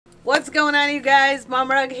What's going on, you guys? Mom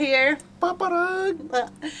Rug here. Papa Rug.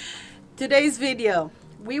 Today's video.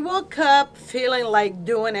 We woke up feeling like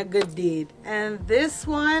doing a good deed, and this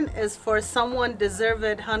one is for someone deserve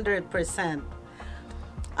it 100%.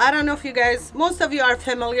 I don't know if you guys, most of you are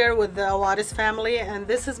familiar with the Brawadis family, and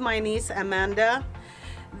this is my niece Amanda.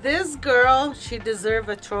 This girl, she deserves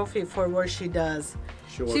a trophy for what she does.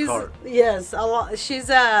 She works hard. Yes, a lot. She's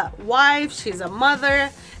a wife, she's a mother,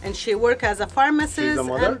 and she works as a pharmacist. She's a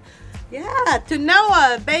mother? And, yeah, to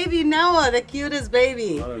Noah, baby Noah, the cutest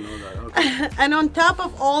baby. I don't know that. Okay. And on top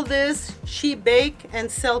of all this, she bake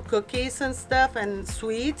and sell cookies and stuff and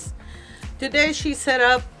sweets. Today she set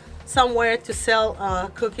up somewhere to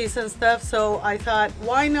sell cookies and stuff, so I thought,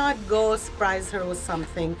 why not go surprise her with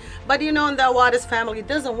something? But you know, in the Brawadis family, it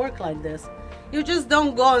doesn't work like this. You just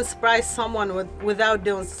don't go and surprise someone without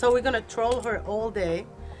doing so. We're gonna troll her all day.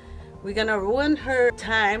 We're gonna ruin her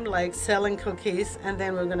time, like selling cookies, and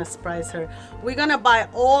then we're gonna surprise her. We're gonna buy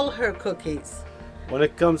all her cookies. When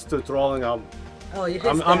it comes to trolling, I'm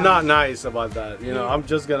not nice about that. You know, I'm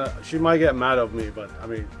just gonna. She might get mad at me, but I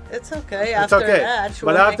mean, it's okay. It's okay.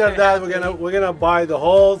 But after that, we're gonna buy the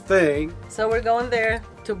whole thing. So we're going there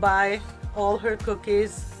to buy all her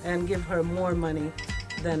cookies and give her more money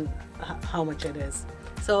than how much it is.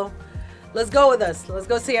 So let's go with us. Let's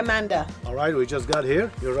go see Amanda. All right, we just got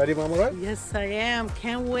here. You ready, Mama Rug? Yes, I am.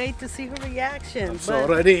 Can't wait to see her reaction. I'm so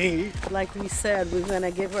ready. Like we said, we're gonna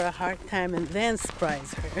give her a hard time and then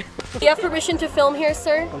surprise her. Do you have permission to film here,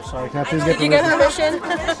 sir? I'm sorry, can I please get Did you get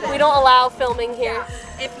permission? We don't allow filming here.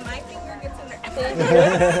 If my finger gets in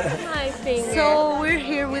there. My finger. So we're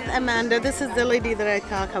here with Amanda. This is the lady that I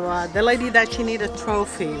talk about. The lady that she need a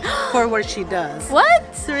trophy for what she does.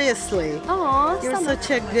 What? Seriously. Aw, You're such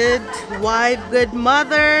a good wife, good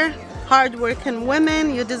mother, hard-working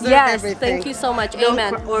woman. You deserve everything. Thank you so much. Don't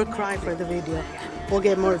Amen. or cry for the video. We'll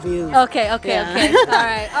get more views. Okay. Okay. All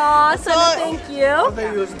right. Awesome. Thank you.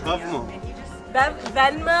 They use Bevmo.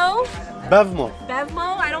 Venmo? Bevmo.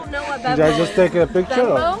 Bevmo? I don't know what Bevmo Did I just take a picture?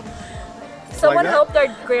 Venmo? Someone Like help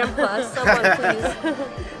their grandpa. Someone,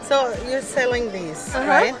 please. So you're selling these,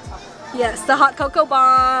 right? Yes, the hot cocoa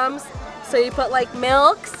bombs. So you put like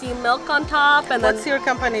milk, steam milk on top, and What's then your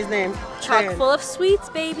company's name? chock Say it. full of sweets,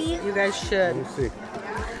 baby. You guys should. Let me see.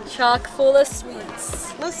 Chock full of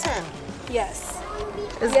sweets. Listen, Yes.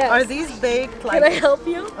 are these baked Can I like help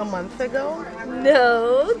you? a month ago?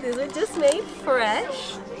 No, these are just made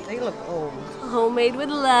fresh. They look old. Homemade with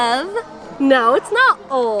love. No, it's not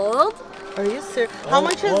old. Are you serious? How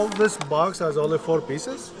much is? All this box has only 4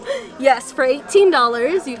 pieces? Yes, for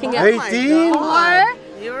 $18 you can get 18? four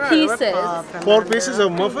You're a pieces. rip-off, 4 Amanda. pieces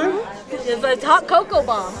of muffin? It's a hot cocoa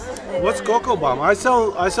bomb. What's cocoa bomb? I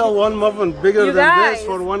sell one muffin bigger You than guys, this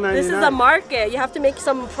for $1.99. this is a market. You have to make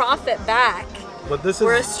some profit back. But this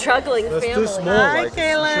We're a is struggling that's family. too small. Hi, like,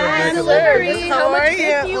 Kayla. should make it Delivery. bigger. How much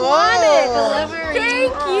if you want it? Delivery.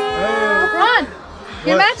 Thank you. Ron,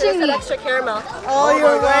 you're What? matching An me. extra caramel. Oh, you're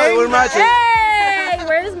my God, wearing we're matching. Hey,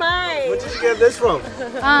 where's mine? Where did you get this from?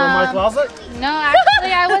 From my closet? No,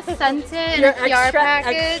 actually, I was sent it in You're a PR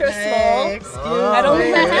package. extra small. Excuse I don't me.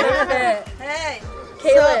 think that fit. Hey.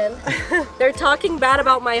 Kaylin, they're talking bad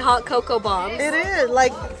about my hot cocoa bombs. It is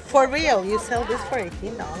like for real. You sell this for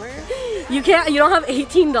 $18? You don't have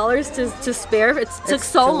 $18 to spare. It took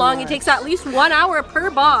so too long. much. It takes at least 1 hour per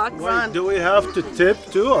box. Wait, do we have to tip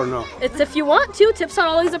too or no? It's if you want to. Tips are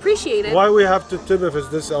always appreciated. Why we have to tip if it's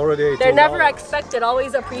this already $18? They're never expected,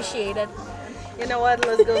 always appreciated. You know what?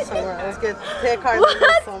 Let's go somewhere else. Take our What?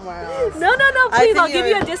 little somewhere else. No, I please. think I'll give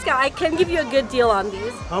you you're- a discount. I can give you a good deal on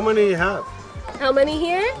these. How many you have? How many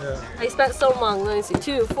here? Yeah. I spent so long. Let me see.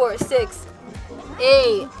 2, 4, 6,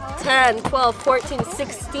 8, 10, 12, 14,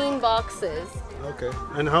 16 boxes. Okay.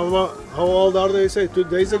 And how old are they? Say 2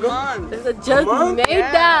 days ago? I just month? made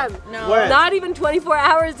them. No. When? Not even 24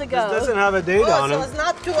 hours ago. This doesn't have a date Oh, on so it. it's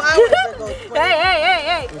not 2 hours ago.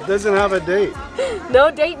 Hey. It doesn't have a date. No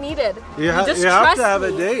date needed. You have just to have trust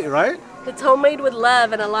a me. date, right? It's homemade with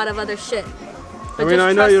love and a lot of other shit. I mean,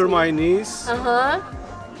 I know you're my niece, Uh-huh.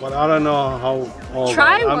 but I don't know how old.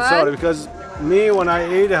 Try I'm one. sorry, because me, when I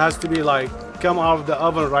eat, it has to be like, come out of the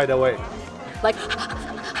oven right away. Like,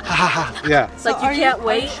 Yeah. like you can't Are you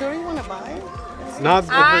wait. sure you want to buy it? Not if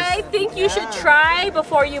I think you should try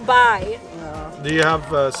before you buy. do you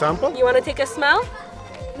have a sample? You want to take a smell?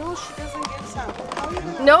 No, she doesn't get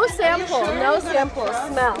some. No sample. No sample.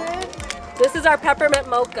 Smell. This is our peppermint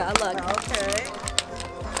mocha. Look. Okay.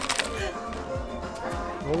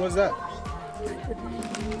 What was that?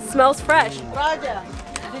 Smells fresh. Raja,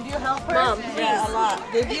 did you help her? Mom, Yeah, a lot.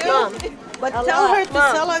 Did you? Mom, But tell her to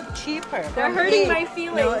sell it cheaper. They're hurting my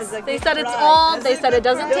feelings. They said it's old. They said it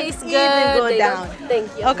doesn't taste good. They don't.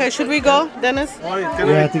 Thank you. Okay, should we go, Dennis?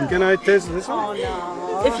 Can I taste this one? Oh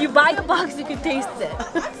no. If you buy the box, you can taste it.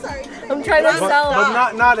 I'm trying to sell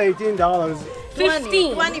But not $18.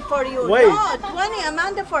 15. 20 for you. Wait. No, 20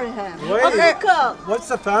 Amanda for him. Wait. Okay. What's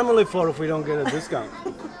the family for if we don't get a discount?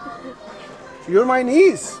 You're my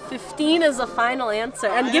niece. 15 is the final answer.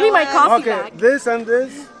 And give me my coffee Okay, back. this and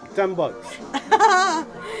this, $10.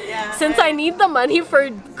 Since I need the money for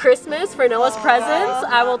Christmas, for Noah's presents,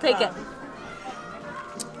 I will take it.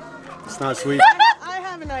 It's not sweet. I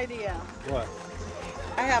have an idea. What?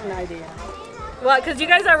 I have an idea. What? Because you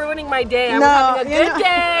guys are ruining my day. I was No, having a you good know-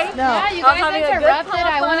 day. No. Yeah, you I'm guys having a good interrupted.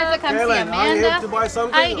 I wanted to come see Kaylin, are you here to Amanda. buy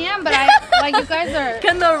something? I am, but like you guys are.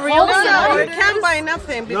 Can the real No, no, we sellers- can't buy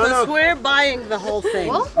nothing because no. we're buying the whole thing.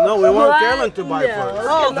 No, we want What? Kaylin to buy No. first.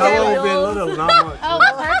 Oh, That okay. will be a little, not much. Oh,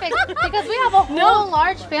 perfect. Because we have a whole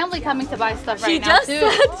large family coming to buy stuff She right now just too.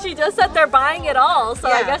 said she just said they're buying it all, so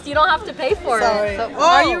I Yeah. guess you don't have to pay for Sorry. it. So-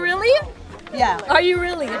 Are Oh. you really? Yeah. Are you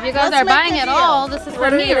really? If you guys Let's are make buying a it deal. all, this is for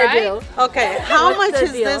What are we me, gonna right? do? Okay, how What's much the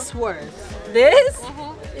is deal? this worth? This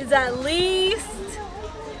is at least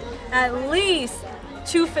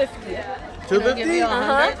 $250. $250?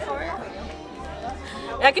 Uh-huh.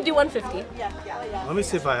 I could do 150. Let me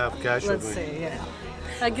see if I have cash Let's with me. see, yeah.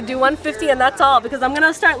 I could do 150 and that's all because I'm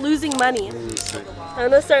gonna start losing money. I'm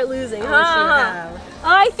gonna start losing. How much you Huh? have? Oh,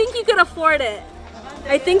 I think you could afford it.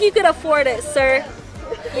 I think you could afford it, sir.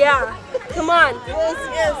 Yeah. Come on.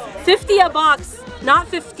 50 a box. Not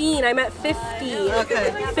 15. I meant 50.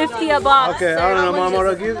 Okay. 50 a box. Okay, sir. I don't know, How much Mama.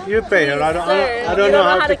 is- You pay her. I Sir, don't you know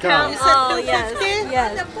how to count. You said Oh, yes. 250?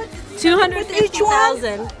 Yes.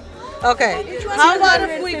 250,000. Okay. How about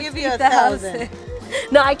if we give you 1,000?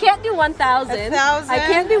 No, I can't do 1,000. 1,000 I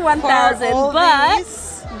can't do for 1,000, all these?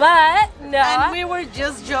 but no. And we were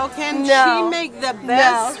just joking. No. She make the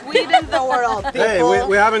best sweet in the world, people. Hey,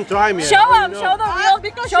 we haven't tried yet. Show How do them, you show know? the real,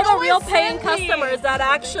 because show she the real always paying send me. customers that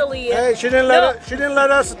actually. Hey, she didn't let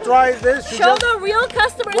us try this. She Show just, the real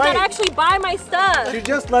customers that Wait. actually buy my stuff. she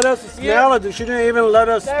just let us smell it. She didn't even let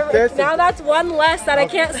us taste Now it. that's one less that I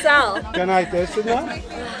can't sell. Can I taste it now?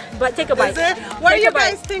 But take a bite. Is it? What do Take you a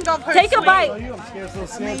bite. guys think of her Take a sweet? bite.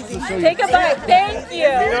 Take a bite. Thank You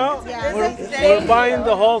you. know, we're buying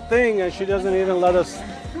the whole thing, and she doesn't even let us.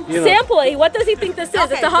 You know. Sample it. What does he think this is?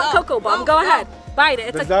 Okay, It's a hot go. cocoa bomb. Go, Go go. ahead. Bite it.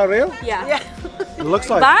 It's Is a that real? yeah. It looks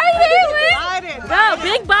like. Bite it. Wait. Bite it, Go. bite it.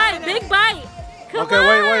 Big bite. Big bite. Come Okay, on.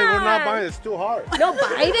 wait. We're not buying it. It's too hard. No,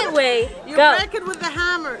 bite it. Wait. You Go. break it with the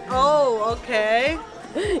hammer. Oh, okay.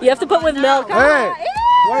 You have to put with milk. Hey, Ah,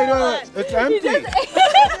 wait, ew. it's empty.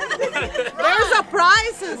 There's a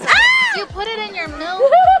prize inside. You put it in your milk. You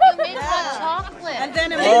make hot chocolate. And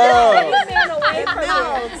then it Oh. Caveman away from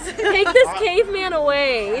me. Take this caveman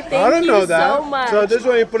away. Thank I don't you know that. so much. So this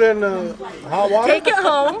one you put in hot water? Take it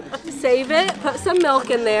home, save it, put some milk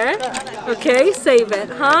in there. Okay, save it.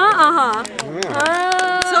 Huh?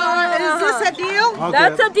 So is this a deal? Okay.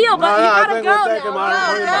 That's a deal, but No, you I gotta think go we'll take now. them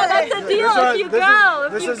out. No, that's a deal This one- if you this go. is-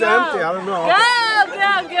 If you this is go. empty. I don't know.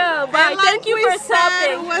 Go. Bye. And like Thank you we for said,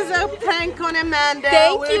 stopping. It was a prank on Amanda.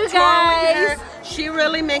 Thank We're you, trolling guys. her. She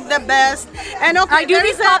really make the best. And okay, I do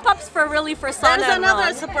there's these pop-ups for really for Sana There's and another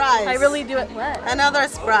Ron. surprise. I really do it. What? Another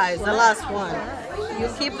surprise, the last one. You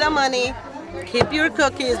keep the money, keep your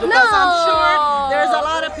cookies because I'm sure there's a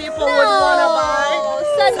lot of people would want to buy.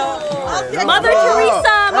 So, Mother Oh.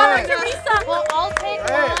 Teresa, Mother Hey. Teresa. Well, I'll take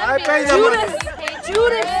Hey, one. I paid because the money. we paid Judas.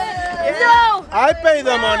 for it. No. I pay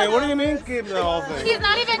the money. What do you mean keep the whole thing? He's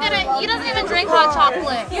not even gonna. He doesn't even drink hot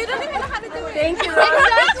chocolate. You don't even know how to do it. Thank you, Ron.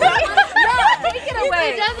 Yeah, take it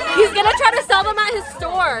away. doesn't He's gonna try to sell them at his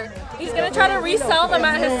store. He's gonna try to resell them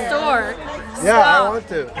at his store. Yeah, I Stop. want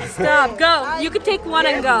to. Stop. Go. You could take one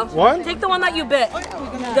and go. One? Take the one that you bit.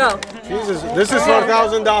 Go. Jesus, this is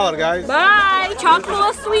 $4,000, guys. Bye.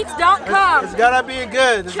 Chocolatesweets.com. It's gotta be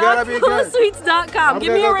good. It's gotta be good. Chocolatesweets.com.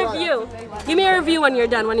 Give me a gonna go try. review. Give me a review when you're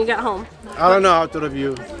done, when you get home. I don't know how to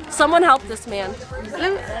review. Someone help this man.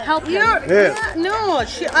 Help him. Here. no,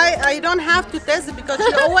 I don't have to test it because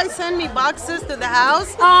she always send me boxes to the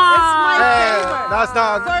house. Ah. It's my Hey, favorite.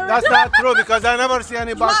 that's not true because I never see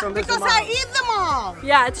any box on this Because amount. I eat them all.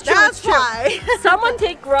 Yeah, it's true. That's it's true. why. Someone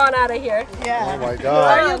take Ron out of here. Oh Yeah. my Are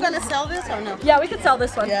God. you gonna sell this or no? Yeah, we could sell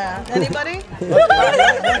this one. Yeah. Anybody?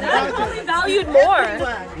 That's probably valued more.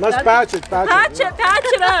 Let's patch it. Patch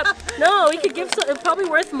it up. No, we could give some, it's probably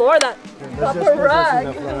worth more that upper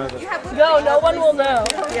rug. No, no one will know.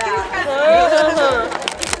 Yeah.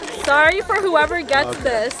 Sorry for whoever gets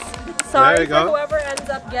this. Sorry you for go. whoever ends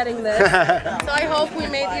up getting this. So I hope we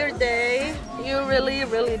made your day. You really,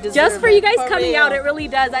 really deserve it. Just for you guys coming real. out, it really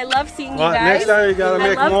does. I love seeing you Well, guys. next time you gotta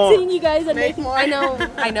make I love more. seeing you guys and Make more. I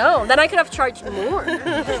know. Then I could have charged more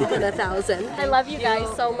than 1,000. I love you guys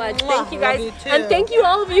so much. Thank you guys, Love you too. and thank you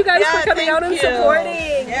all of you guys for coming thank out and you.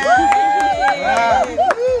 supporting. Yay.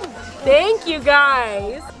 Thank you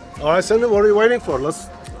guys. All right, Cindy, what are you waiting for? Let's.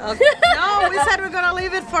 Okay. No, we said we're gonna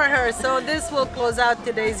leave it for her. So this will close out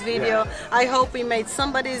today's video. I hope we made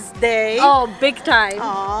somebody's day. Oh, big time.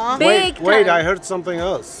 Aw. Big time. Wait, I heard something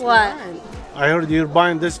else. What? I heard you're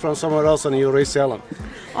buying this from somewhere else and you resell them.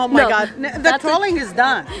 Oh my No, God, the that's trolling is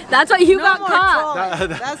done. That's what you No got more caught.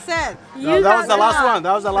 trolling. That's it. You that was the got last caught. one.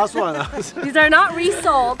 That was the last one. These are not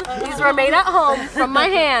resold. These were made at home from my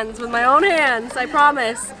hands, with my own hands, I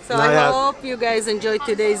promise. So Not I yet. hope you guys enjoyed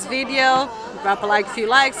today's video. Drop a like if you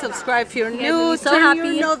like, subscribe if you're new, so turn happy.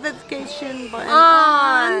 your notification button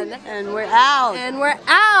On. and we're out. And we're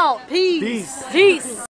out. Peace. Peace. Peace.